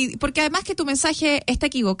por un respeto porque además que tu mensaje está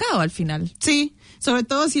equivocado al final. Sí, sobre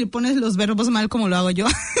todo si pones los verbos mal como lo hago yo.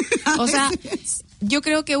 O sea, yo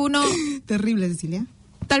creo que uno... Terrible, Cecilia.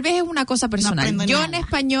 Tal vez es una cosa personal. No yo nada. En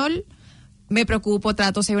español me preocupo,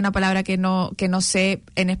 trato, si hay una palabra que no sé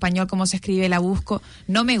en español cómo se escribe, la busco.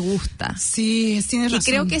 No me gusta. Sí, tienes razón.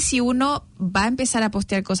 Y creo que si uno va a empezar a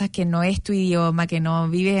postear cosas que no es tu idioma, que no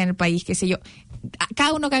vives en el país, qué sé yo,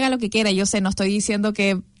 cada uno que haga lo que quiera. Yo sé, no estoy diciendo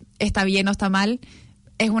que está bien o está mal,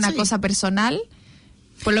 es una cosa personal.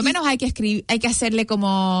 Por lo menos hay que hacerle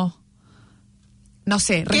como... no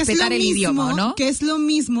sé, respetar el idioma, ¿no? Que es lo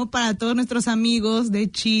mismo para todos nuestros amigos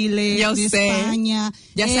de Chile, de España.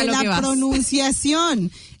 Ya sé lo que vas. La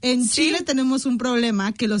pronunciación. En Chile tenemos un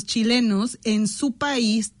problema que los chilenos en su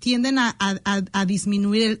país tienden a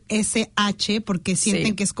disminuir el SH porque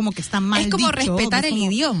sienten que es como que está mal dicho. Es como respetar el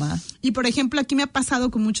idioma. Y por ejemplo, aquí me ha pasado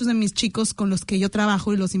con muchos de mis chicos con los que yo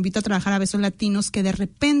trabajo y los invito a trabajar a Besos Latinos, que de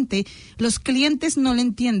repente los clientes no le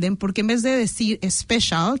entienden porque en vez de decir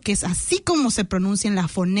special, que es así como se pronuncia en la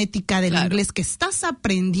fonética del inglés que estás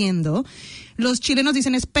aprendiendo, los chilenos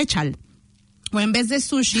dicen special. O en vez de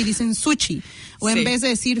sushi dicen sushi. O en vez de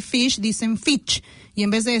decir fish dicen fish. Y en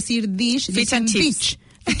vez de decir dish dicen fish.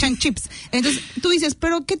 Fish and chips. Entonces tú dices,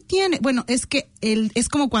 ¿pero qué tiene? Bueno, es que es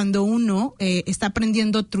como cuando uno está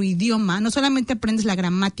aprendiendo otro idioma. No solamente aprendes la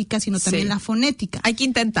gramática, sino también la fonética. Hay que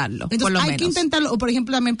intentarlo, entonces, por lo menos. Hay que intentarlo. O por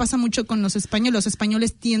ejemplo, también pasa mucho con los españoles. Los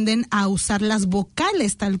españoles tienden a usar las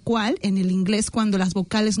vocales tal cual en el inglés cuando las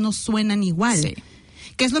vocales no suenan igual. Sí.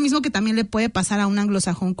 Que es lo mismo que también le puede pasar a un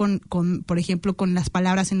anglosajón con por ejemplo, con las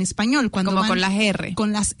palabras en español. Cuando como con las R.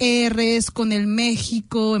 Con las R's, con el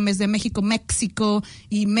México, en vez de México, México,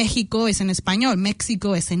 y México es en español,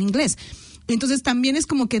 México es en inglés. Entonces también es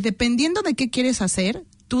como que dependiendo de qué quieres hacer,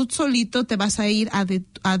 tú solito te vas a ir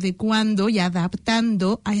adecuando y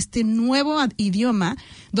adaptando a este nuevo idioma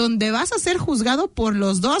donde vas a ser juzgado por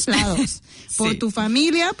los dos lados. Por tu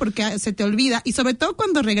familia, porque se te olvida, y sobre todo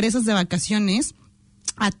cuando regresas de vacaciones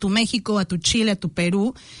a tu México, a tu Chile, a tu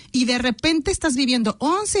Perú, y de repente estás viviendo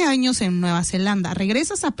 11 años en Nueva Zelanda,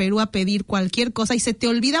 regresas a Perú a pedir cualquier cosa y se te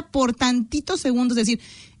olvida por tantitos segundos decir,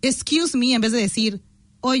 excuse me, en vez de decir,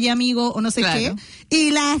 oye amigo, o no sé qué,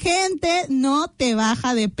 y la gente no te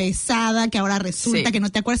baja de pesada, que ahora resulta que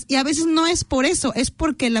no te acuerdas, y a veces no es por eso, es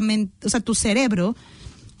porque tu cerebro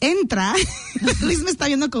entra. Luis me está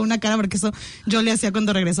viendo con una cara porque eso yo le hacía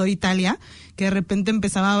cuando regresó de Italia, que de repente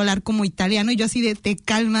empezaba a hablar como italiano y yo así de, ¿te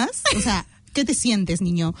calmas? O sea, ¿qué te sientes,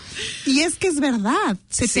 niño? Y es que es verdad,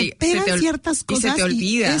 se te pegan ciertas cosas y se te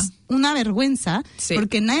olvida. Y es una vergüenza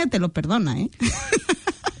porque nadie te lo perdona, ¿eh?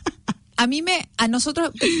 A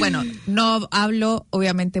nosotros, bueno, no hablo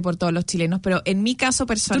obviamente por todos los chilenos, pero en mi caso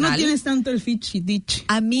personal... Tú no tienes tanto el fichi dich.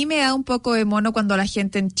 A mí me da un poco de mono cuando la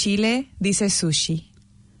gente en Chile dice sushi.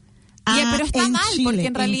 Pero está mal, Chile, porque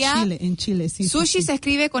en realidad en Chile, sí, sushi se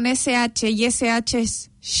escribe con SH y SH es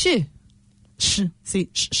sh. Sí.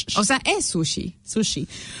 O sea, es sushi.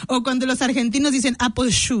 O cuando los argentinos dicen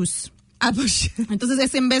apple juice. Entonces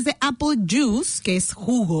es en vez de apple juice, que es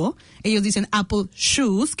jugo, ellos dicen apple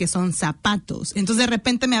shoes, que son zapatos. Entonces de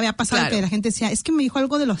repente me había pasado que la gente decía, es que me dijo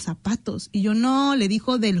algo de los zapatos. Y yo no, le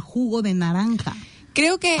dijo del jugo de naranja.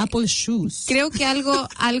 Creo que Apple shoes. Creo que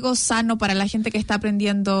algo sano para la gente que está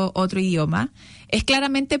aprendiendo otro idioma es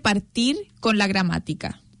claramente partir con la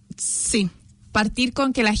gramática. Sí. Partir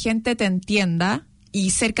con que la gente te entienda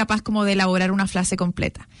y ser capaz como de elaborar una frase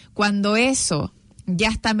completa. Cuando eso ya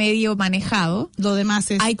está medio manejado, lo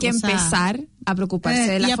demás es, hay que empezar a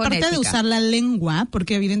preocuparse de la y aparte fonética. de usar la lengua,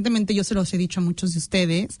 porque evidentemente yo se los he dicho a muchos de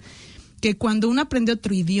ustedes, que cuando uno aprende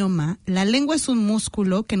otro idioma, la lengua es un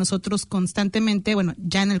músculo que nosotros constantemente, bueno,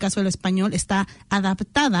 ya en el caso del español, está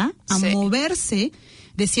adaptada a moverse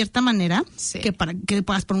de cierta manera que para que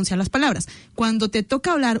puedas pronunciar las palabras. Cuando te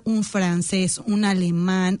toca hablar un francés, un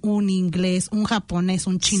alemán, un inglés, un japonés,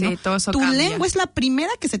 un chino, tu lengua es la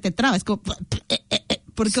primera que se te traba. Es como...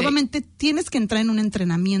 porque obviamente tienes que entrar en un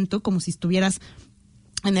entrenamiento como si estuvieras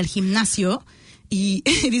en el gimnasio y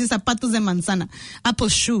dices zapatos de manzana. Apple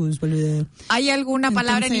shoes, boludo. ¿Hay alguna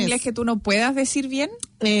palabra en inglés que tú no puedas decir bien?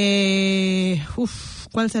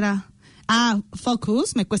 ¿Cuál será?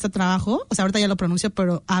 Focus, me cuesta trabajo. O sea, ahorita ya lo pronuncio,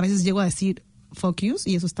 pero a veces llego a decir focus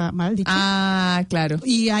y eso está mal dicho. Claro.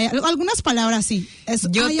 Y hay algunas palabras sí.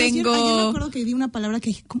 Yo yo me acuerdo que di una palabra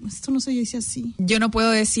que dije, ¿cómo? Esto no se dice así. Yo no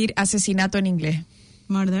puedo decir asesinato en inglés.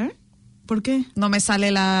 ¿Murder? ¿Por qué? No me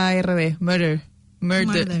sale la RD. Murder.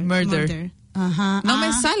 Ajá. No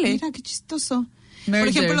me sale. Mira, qué chistoso. Murder. Por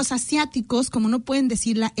ejemplo, los asiáticos, como no pueden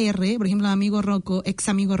decir la R, por ejemplo, amigo Rocco, ex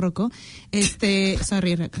amigo Rocco,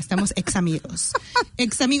 sorry, Rocco, estamos ex amigos.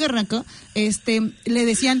 Ex amigo Rocco, le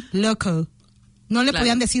decían loco. No le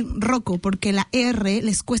podían decir Rocco porque la R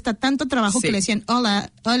les cuesta tanto trabajo que le decían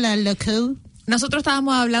hola, loco. Nosotros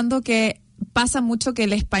estábamos hablando que pasa mucho que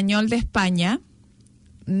el español de España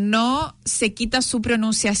no se quita su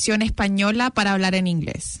pronunciación española para hablar en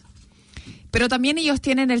inglés. Pero también ellos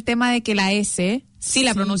tienen el tema de que la S sí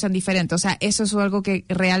la pronuncian diferente. O sea, eso es algo que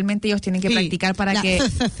realmente ellos tienen que practicar para que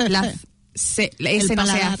la S no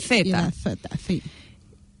sea Z.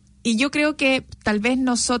 Y yo creo que tal vez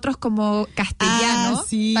nosotros como castellanos,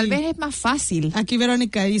 tal vez es más fácil. Aquí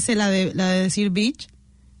Verónica dice la de decir beach,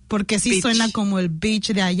 porque sí suena como el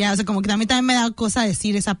beach de allá. O sea, como que también me da cosa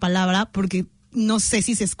decir esa palabra, porque no sé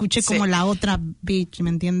si se escuche como la otra beach, ¿me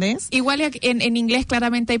entiendes? Igual en inglés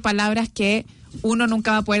claramente hay palabras que uno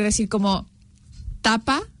nunca va a poder decir como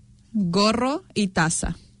tapa, gorro y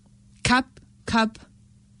taza. Cup.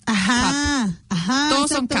 Ajá. Todos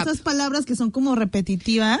son cup. Esas palabras que son como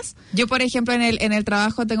repetitivas. Yo, por ejemplo, en el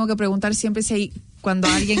trabajo tengo que preguntar siempre si cuando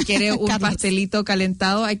alguien quiere un pastelito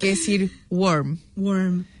calentado hay que decir worm.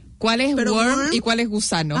 ¿Cuál es worm y cuál es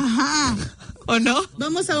gusano? Ajá. ¿O no?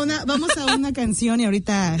 Vamos a una canción y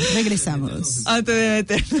ahorita regresamos. Antes de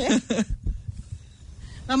meter.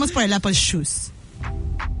 Vamos por el Apple Shoes.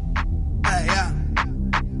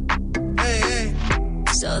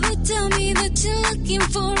 So they tell me that you're looking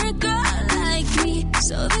for a girl like me.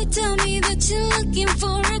 So they tell me that you're looking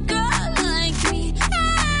for a girl like me.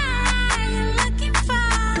 You're looking for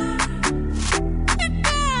a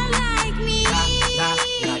girl like me.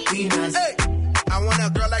 Latinas. Hey, I want a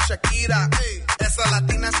girl like Shakira. Hey, esa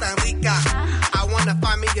latina está rica. I wanna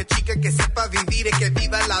find me a chica que sepa vivir y que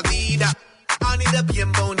viva la vida. Anita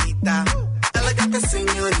bien bonita, elegante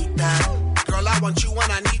señorita. Girl, I want you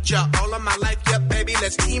and I need ya. All of my life, yeah, baby,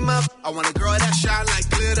 let's team up. I want a girl that shine like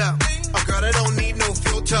glitter. A girl that don't need no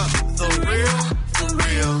filter. The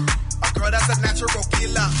real. A girl that's a natural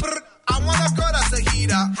killer. I want a girl that's a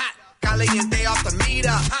heater. Caliente off the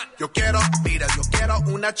meter. Yo quiero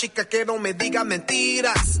una chica que no me diga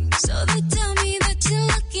mentiras. So they tell me that you're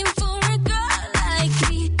looking for a girl like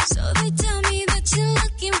me. So they tell me that you're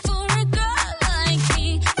looking for a girl like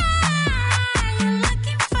me. You're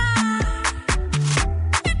looking for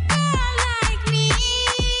a girl like me.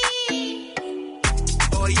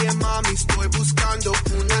 Oye mami, estoy buscando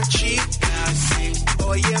una chica así.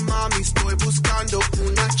 Oye mami, estoy buscando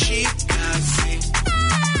una chica así.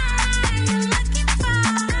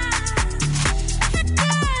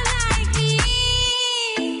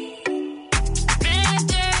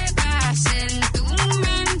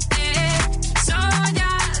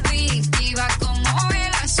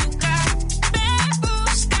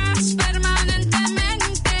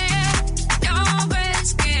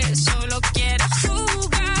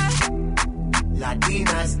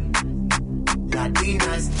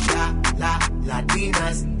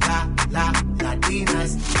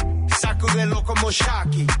 Latinas. Sacudelo como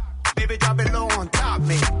Shocky. Baby, drop it low on top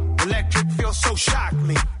me. Electric feels so shock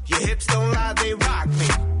me. Your hips don't lie, they rock me.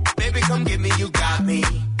 Baby, come get me, you got me.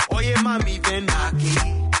 Oye, mami, ven aquí.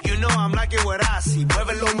 You know I'm like it what I see.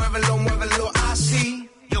 Muévelo así.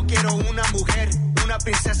 Yo quiero una mujer, una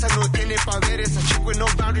princesa, no tiene poderes. A chick with no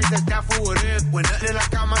boundaries, that's down for whatever. When nothing in la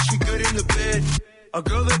cama, she good in the bed. A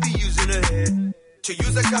girl that be using her head to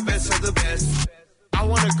use the cabeza the best. I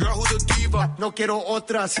want a girl who's a diva. No quiero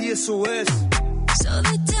otra, así eso es. So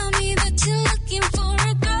they tell me that you're looking for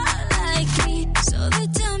a girl like me. So they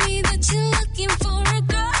tell me that you're looking for a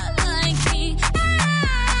girl like me.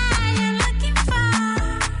 You're looking for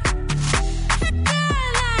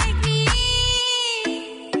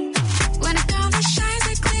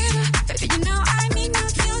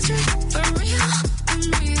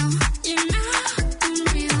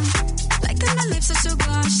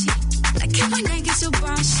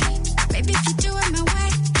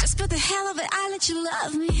that you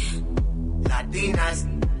love me.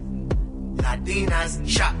 Latinas,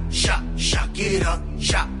 Shakira,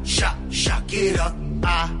 Shakira.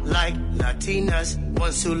 I like Latinas,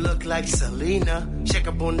 ones who look like Selena, shake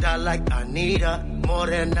a bunda like Anita,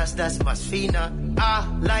 morenas, that's más fina. I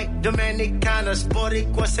like Dominicanas,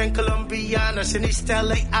 Boricuas and Colombianas. In East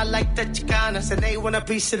LA, I like the Chicanas, and they want a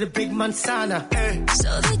piece of the big manzana.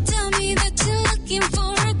 So they tell me that you're looking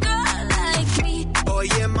for a girl like me.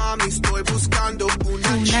 Oye, mami, estoy buscando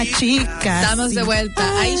Una chica. Estamos sí. de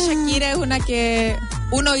vuelta. Ahí Shakira es una que...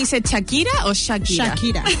 ¿Uno dice Shakira o Shakira?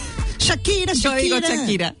 Shakira. Shakira. Yo digo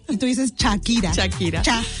Shakira. Y tú dices Shakira. Shakira.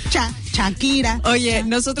 Shakira. Oye,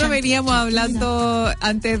 nosotros veníamos hablando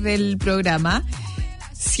antes del programa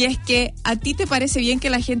si es que a ti te parece bien que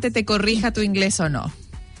la gente te corrija tu inglés o no.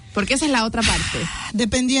 Porque esa es la otra parte.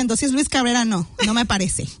 Dependiendo, si es Luis Cabrera, no me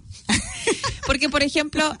parece. Porque, por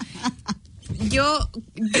ejemplo, yo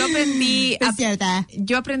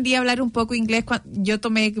aprendí a hablar un poco inglés. Yo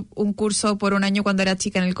tomé un curso por un año cuando era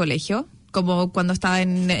chica en el colegio, como cuando estaba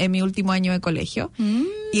en mi último año de colegio.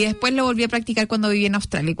 Y después lo volví a practicar cuando viví en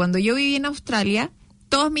Australia. Y cuando yo viví en Australia,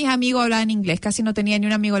 todos mis amigos hablaban inglés, casi no tenía ni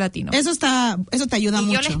un amigo latino. Eso te ayuda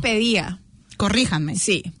mucho. Y yo les pedía... Corríjanme.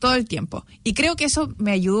 Sí, todo el tiempo. Y creo que eso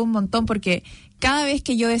me ayudó un montón porque cada vez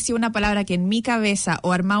que yo decía una palabra que en mi cabeza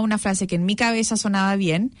o armaba una frase que en mi cabeza sonaba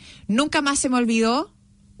bien, nunca más se me olvidó.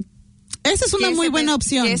 Esa es una muy buena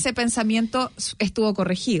opción. Que ese pensamiento estuvo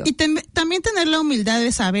corregido. Y también tener la humildad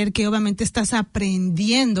de saber que obviamente estás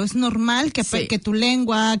aprendiendo. Es normal que tu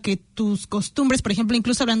lengua, que tus costumbres, por ejemplo,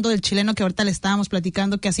 incluso hablando del chileno que ahorita le estábamos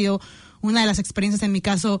platicando, que ha sido una de las experiencias en mi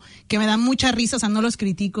caso que me da mucha risa, o sea, no los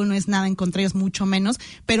critico, no es nada en contra de ellos, mucho menos,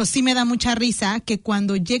 pero sí me da mucha risa que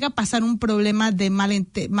cuando llega a pasar un problema de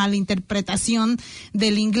malinterpretación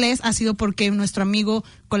del inglés ha sido porque nuestro amigo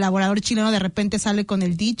colaborador chileno de repente sale con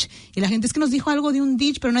el ditch y la gente es que nos dijo algo de un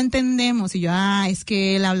ditch, pero no entendemos, y yo, es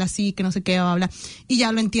que él habla así, que no sé qué habla, y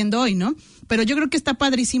ya lo entiendo hoy, ¿no? Pero yo creo que está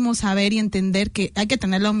padrísimo saber y entender que hay que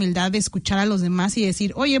tener la humildad de escuchar a los demás y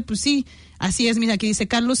decir, oye, pues sí, así es. Mira, aquí dice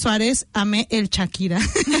Carlos Suárez, amé el Shakira.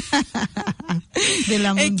 De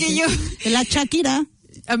la es que yo... La Shakira.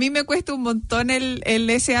 A mí me cuesta un montón el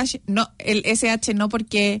SH, no, el SH no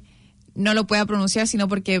porque no lo pueda pronunciar, sino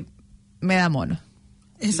porque me da mono.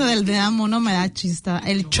 Eso del me da mono me da chista.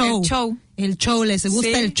 El show. El show, les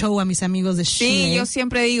gusta el show a mis amigos de Chile. Sí, yo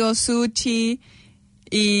siempre digo sushi.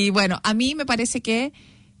 Y bueno, a mí me parece que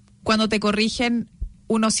cuando te corrigen,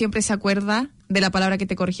 uno siempre se acuerda de la palabra que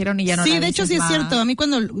te corrigieron y ya no la dices. Sí, de hecho sí es cierto. A mí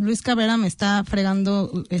cuando Luis Cabrera me está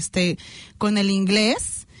fregando con el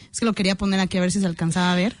inglés, es que lo quería poner aquí a ver si se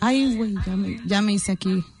alcanzaba a ver. Ay, güey, ya me hice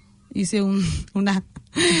aquí. Hice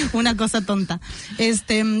una cosa tonta.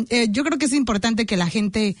 Yo creo que es importante que la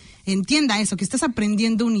gente entienda eso, que estás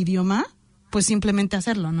aprendiendo un idioma, pues simplemente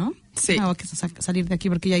hacerlo, ¿no? Sí. Tengo que salir de aquí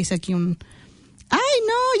porque ya hice aquí un... ¡Ay,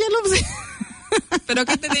 no! Ya lo puse. ¿Pero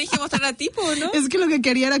qué te tenés que mostrar a ti, no? Es que lo que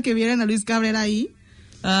quería era que vieran a Luis Cabrera ahí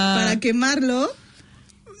para quemarlo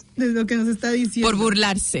de lo que nos está diciendo. Por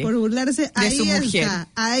burlarse. De ahí su mujer.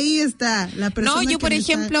 Ahí está. La persona no, yo por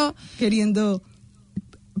ejemplo... queriendo...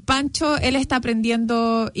 Pancho, él está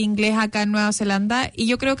aprendiendo inglés acá en Nueva Zelanda y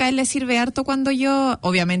yo creo que a él le sirve harto cuando yo,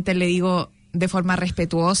 obviamente le digo de forma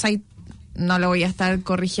respetuosa y no lo voy a estar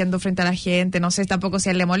corrigiendo frente a la gente, no sé tampoco si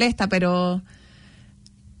a él le molesta, pero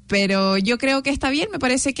yo creo que está bien, me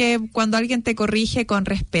parece que cuando alguien te corrige con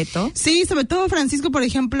respeto. Sí, sobre todo Francisco, por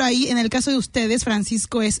ejemplo, ahí en el caso de ustedes,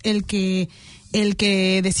 Francisco es el que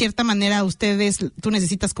de cierta manera tú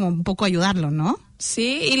necesitas como un poco ayudarlo, ¿no?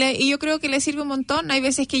 Sí, y yo creo que le sirve un montón. Hay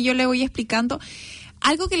veces que yo le voy explicando.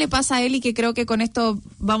 Algo que le pasa a él y que creo que con esto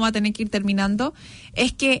vamos a tener que ir terminando,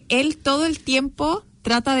 es que él todo el tiempo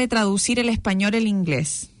trata de traducir el español al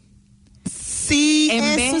inglés. Sí,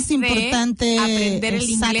 eso es importante. Aprender el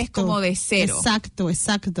inglés como de cero.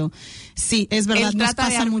 Exacto. Sí, es verdad, nos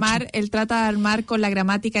pasa mucho. Él trata de armar con la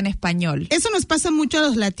gramática en español. Eso nos pasa mucho a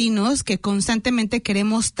los latinos, que constantemente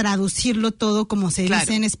queremos traducirlo todo como se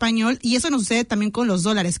dice en español, y eso nos sucede también con los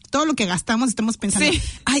dólares. Todo lo que gastamos estamos pensando,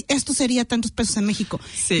 esto sería tantos pesos en México.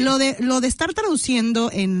 Sí. Lo de estar traduciendo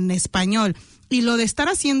en español y lo de estar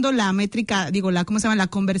haciendo la métrica, la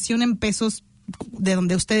conversión en pesos de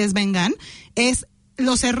donde ustedes vengan, es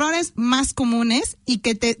los errores más comunes y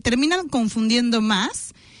que te terminan confundiendo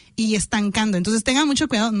más y estancando. Entonces tengan mucho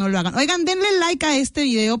cuidado, no lo hagan. Oigan, denle like a este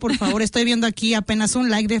video, por favor. Estoy viendo aquí apenas un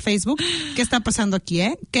like de Facebook. ¿Qué está pasando aquí,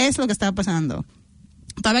 ¿Qué es lo que está pasando?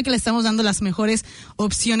 Todavía que le estamos dando las mejores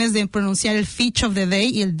opciones de pronunciar el Fitch of the Day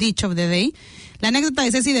y el Ditch of the Day. La anécdota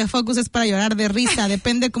de Ceci de Focus es para llorar de risa.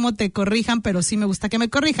 Depende cómo te corrijan, pero sí me gusta que me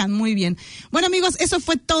corrijan. Muy bien. Bueno, amigos, eso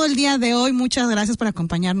fue todo el día de hoy. Muchas gracias por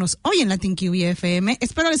acompañarnos hoy en Latin Kiwi FM.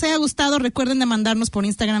 Espero les haya gustado. Recuerden de mandarnos por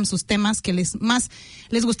Instagram sus temas que más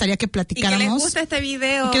les gustaría que platicáramos. Y que les guste este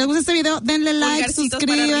video. Y que les guste este video. Denle like,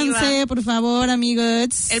 suscríbanse, por favor,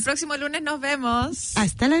 amigos. El próximo lunes nos vemos.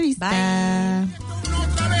 Hasta la vista. Bye.